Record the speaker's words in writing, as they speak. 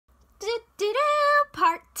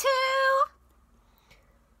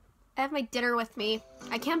I have my dinner with me.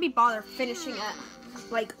 I can't be bothered finishing it,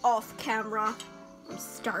 like, off camera. I'm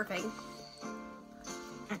starving.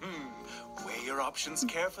 Weigh your options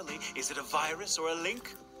carefully. Is it a virus or a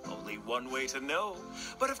link? Only one way to know.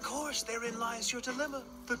 But of course, therein lies your dilemma.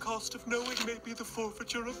 The cost of knowing may be the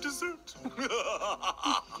forfeiture of dessert.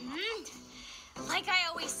 Like I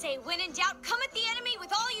always say, when in doubt, come at the enemy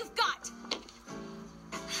with all you've got.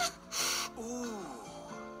 Ooh.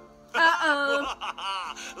 Uh-oh.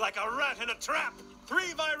 Like a rat in a trap.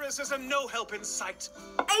 3 viruses and no help in sight.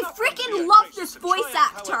 I freaking love this voice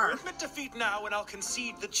actor. Admit defeat now and I'll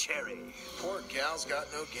concede the cherry. Poor gal's got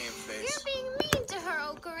no game face. You're being mean to her,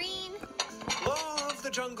 Ocarine. Law of the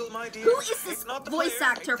jungle, my dear. Who is this voice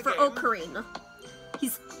actor for Ocarina?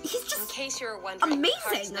 He's just in case you were wondering, amazing.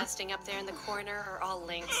 The cards nesting up there in the corner are all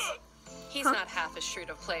links. He's not half as shrewd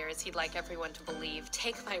a player as he'd like everyone to believe.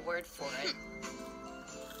 Take my word for it.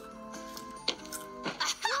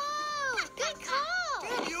 Oh, good call.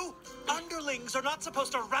 Damn you! Underlings are not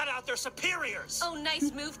supposed to rat out their superiors. Oh,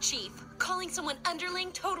 nice move, Chief. Calling someone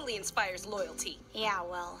underling totally inspires loyalty. Yeah,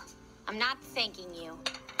 well, I'm not thanking you.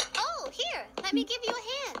 Oh, here, let me give you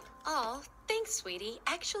a hand. Oh, thanks, sweetie.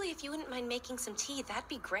 Actually, if you wouldn't mind making some tea, that'd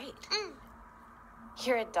be great.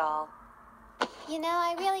 You're a doll. You know,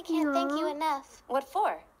 I really can't thank you enough. What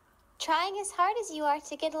for? Trying as hard as you are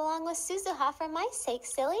to get along with Suzuha for my sake,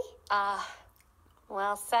 silly.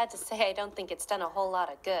 Well, sad to say, I don't think it's done a whole lot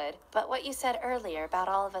of good. But what you said earlier about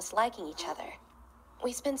all of us liking each other.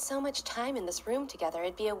 We spend so much time in this room together,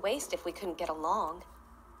 it'd be a waste if we couldn't get along.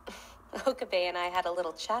 Okabe and I had a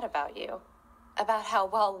little chat about you. About how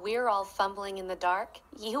while we're all fumbling in the dark,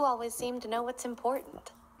 you always seem to know what's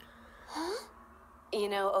important. Huh? You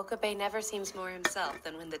know, Okabe never seems more himself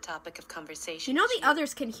than when the topic of conversation. You know the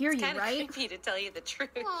others can hear you, kind of right? creepy, to tell you the truth.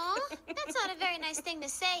 Aw, that's not a very nice thing to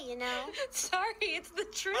say, you know. Sorry, it's the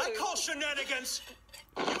truth. I call shenanigans.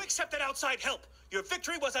 You accepted outside help. Your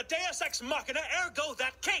victory was a deus ex machina, ergo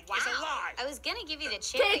that cake is a lie. I was gonna give you the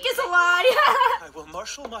cherry. Cake is a lie. I will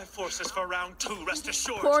marshal my forces for round 2, rest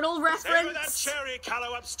assured. Portal Savor that reference. cherry,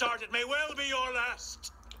 Callow upstart. It may well be your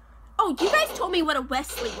last. Oh, you guys told me what a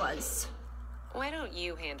Wesley was. Why don't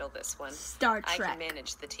you handle this one? Star I Trek. can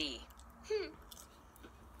manage the tea.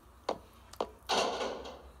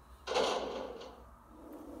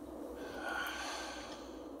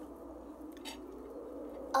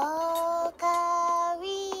 Ocarine.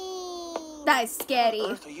 That is scary. What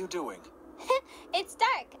on earth are you doing? It's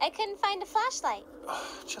dark. I couldn't find a flashlight.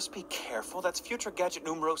 Just be careful. That's future gadget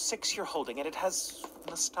numero 6 you're holding, and it has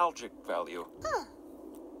nostalgic value. Huh.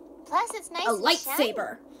 Plus, it's nice A and shiny.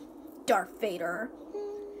 lightsaber. Darth Vader.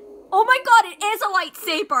 Oh my god, it is a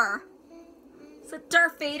lightsaber! Is it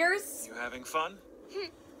Darth Vader's? You having fun?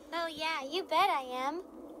 Oh yeah, you bet I am.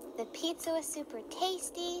 The pizza was super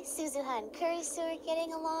tasty. Suzuha and Kurisu are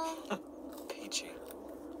getting along. Peachy.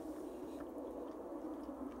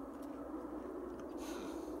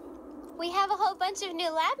 We have a whole bunch of new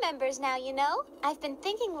lab members now, you know? I've been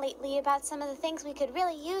thinking lately about some of the things we could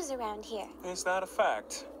really use around here. Is that a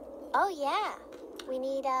fact? Oh yeah. We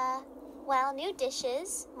need, well, new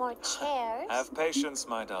dishes, more chairs. Have patience,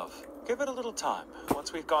 my dove. Give it a little time.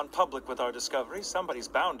 Once we've gone public with our discovery, somebody's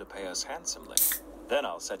bound to pay us handsomely. Then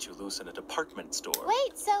I'll set you loose in a department store.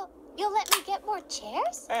 Wait, so you'll let me get more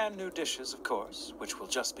chairs? And new dishes, of course, which will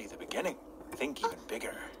just be the beginning. Think even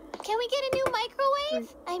bigger. Can we get a new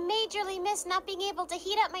microwave? I majorly miss not being able to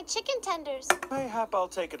heat up my chicken tenders. Mayhap I'll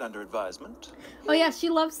take it under advisement. Oh yeah, she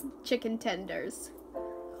loves chicken tenders.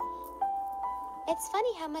 It's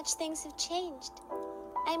funny how much things have changed.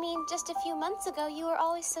 I mean, just a few months ago, you were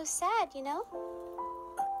always so sad, you know?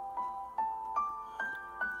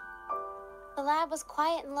 The lab was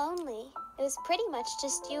quiet and lonely. It was pretty much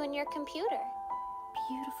just you and your computer.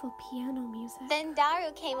 Beautiful piano music. Then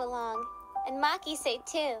Daru came along, and Maki-se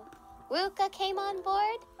too. Ruka came on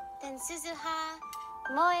board, then Suzuha,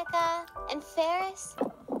 Moeka, and Ferris.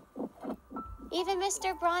 Even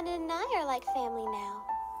Mr. Bronin and I are like family now.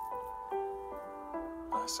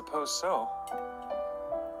 I suppose so.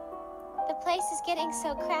 The place is getting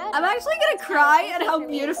so crowded. I'm actually gonna cry at how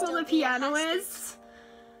beautiful the piano is.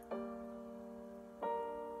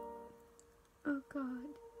 Oh god.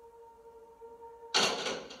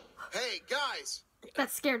 Hey, guys!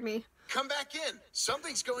 That scared me. Come back in.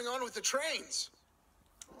 Something's going on with the trains.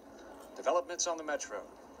 Developments on the metro.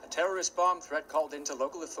 A terrorist bomb threat called into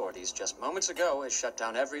local authorities just moments ago has shut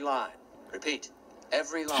down every line. Repeat,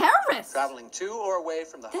 Every line. Terrorists? Traveling to or away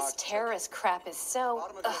from the This hard terrorist crap is so...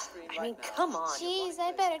 Bottom of your screen I mean, right now. come on. Jeez,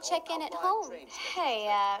 I better check in at home. Hey,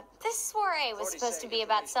 this soiree was supposed to be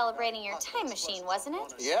about celebrating your time machine, wasn't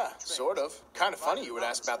it? Yeah, sort of. Kind of funny you would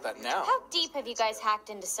ask about that now. How deep have you guys hacked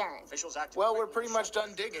into CERN? Officials active Well, we're pretty much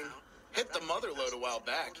done digging. Hit the mother lode a while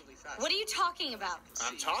back. What are you talking about?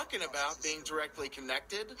 I'm talking about being directly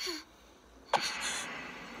connected.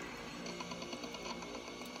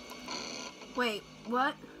 Wait,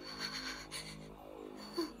 what?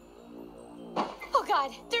 Oh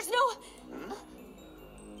God, there's no...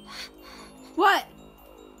 What?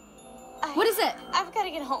 What is it? I've got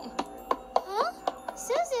to get home. Huh?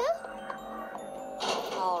 Suzu?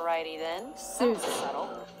 Alrighty then. Susan.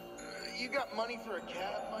 Subtle. You got money for a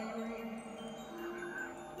cab, Mayuri?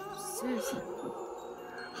 Susan.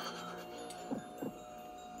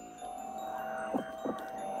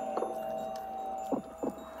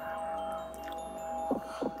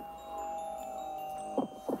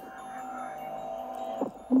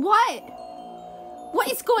 What?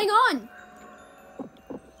 What is going on?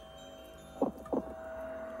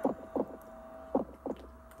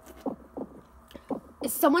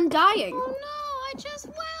 Is someone dying? Oh no, I just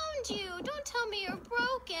wound you. Don't tell me you're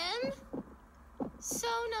broken. So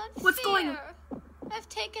not What's fair. going- I've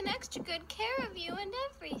taken extra good care of you and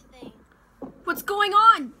everything. What's going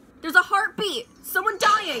on? There's a heartbeat. Someone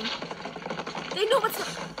dying. They know what's...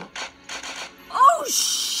 Oh,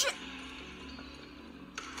 shit.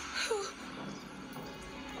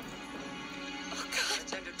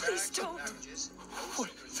 Intended Please bags and don't. packages. What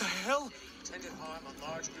the hell? Intended harm on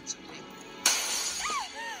large groups of people.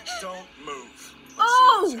 Don't move.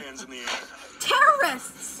 Oh! See those hands in the air.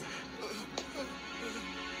 Terrorists.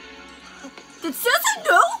 Did Susan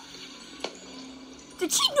know?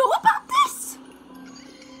 Did she know about this?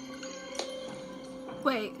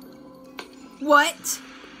 Wait. What?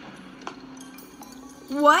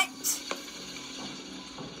 What?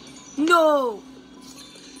 No.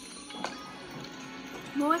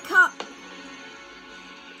 Moeka.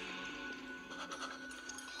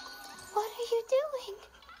 What are you doing?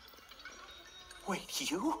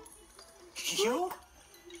 Wait, you? You?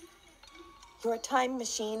 Your time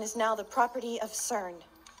machine is now the property of CERN.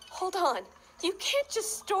 Hold on. You can't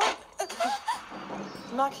just store...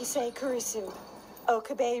 Makise Kurisu,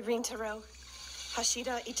 Okabe Rintaro,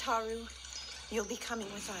 Hashida Itaru, you'll be coming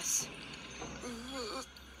with us.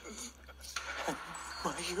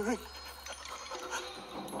 Mayuri?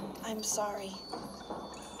 I'm sorry.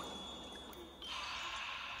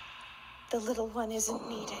 The little one isn't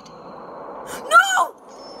needed. No!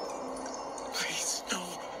 Please, no.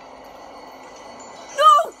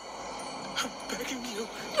 No! I'm begging you.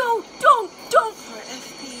 No! Don't! Don't! For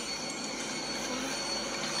FB.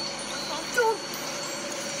 Don't!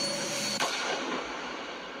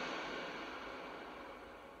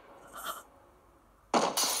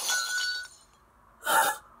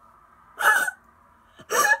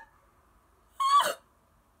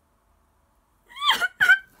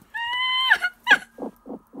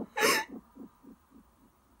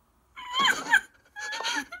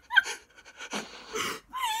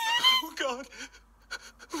 Oh, God.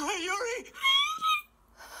 Mayuri!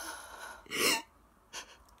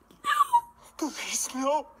 Please, no.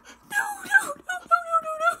 No, no, no, no, no,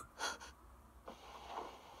 no, no.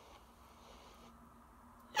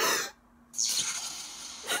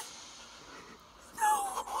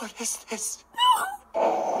 What is this? No.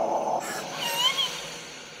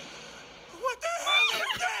 What the hell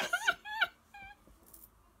is this?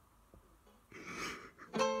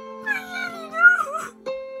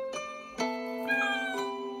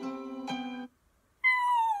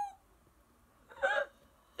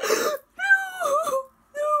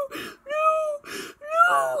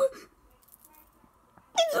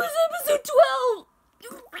 This was episode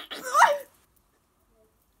 12!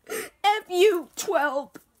 F-U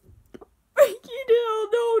 12! Freaking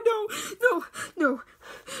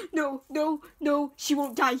hell, no, she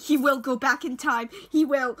won't die. He will go back in time. He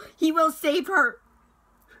will save her.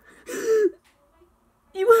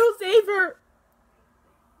 He will save her.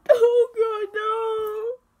 Oh God,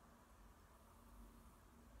 no.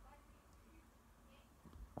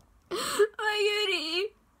 Mayuri.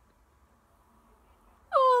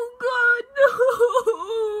 Oh God, no.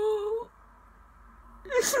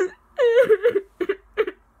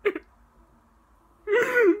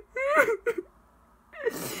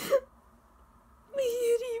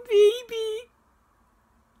 Mayuri, baby.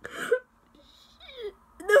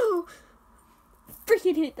 No.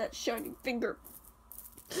 Freaking hate that shining finger.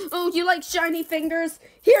 Oh, you like shiny fingers?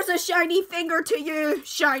 Here's a shiny finger to you,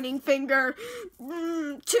 shining finger.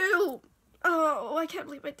 Two. Oh, I can't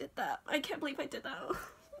believe I did that. I can't believe I did that.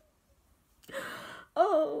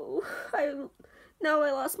 Oh, now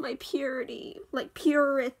I lost my purity. Like,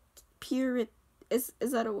 purity, is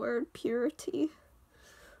that a word? Purity?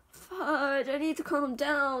 Fudge, I need to calm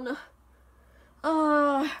down.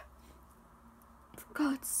 For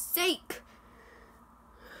God's sake.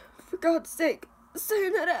 For God's sake.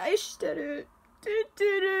 Sayonara, 愛してる.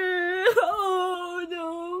 Oh.